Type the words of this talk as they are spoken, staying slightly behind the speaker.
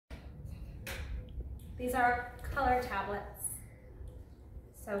These are color tablets.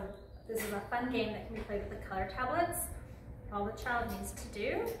 So this is a fun game that can be played with the color tablets. All the child needs to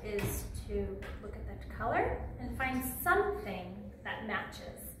do is to look at the color and find something that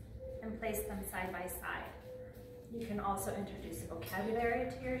matches and place them side by side. You can also introduce a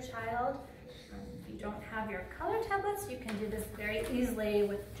vocabulary to your child. If you don't have your color tablets, you can do this very easily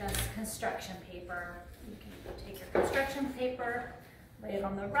with just construction paper. You can take your construction paper, lay it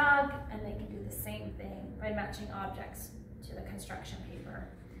on the rug, and they can do the same thing by matching objects to the construction paper.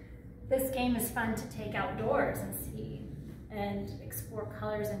 This game is fun to take outdoors and see and explore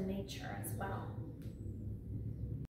colors in nature as well.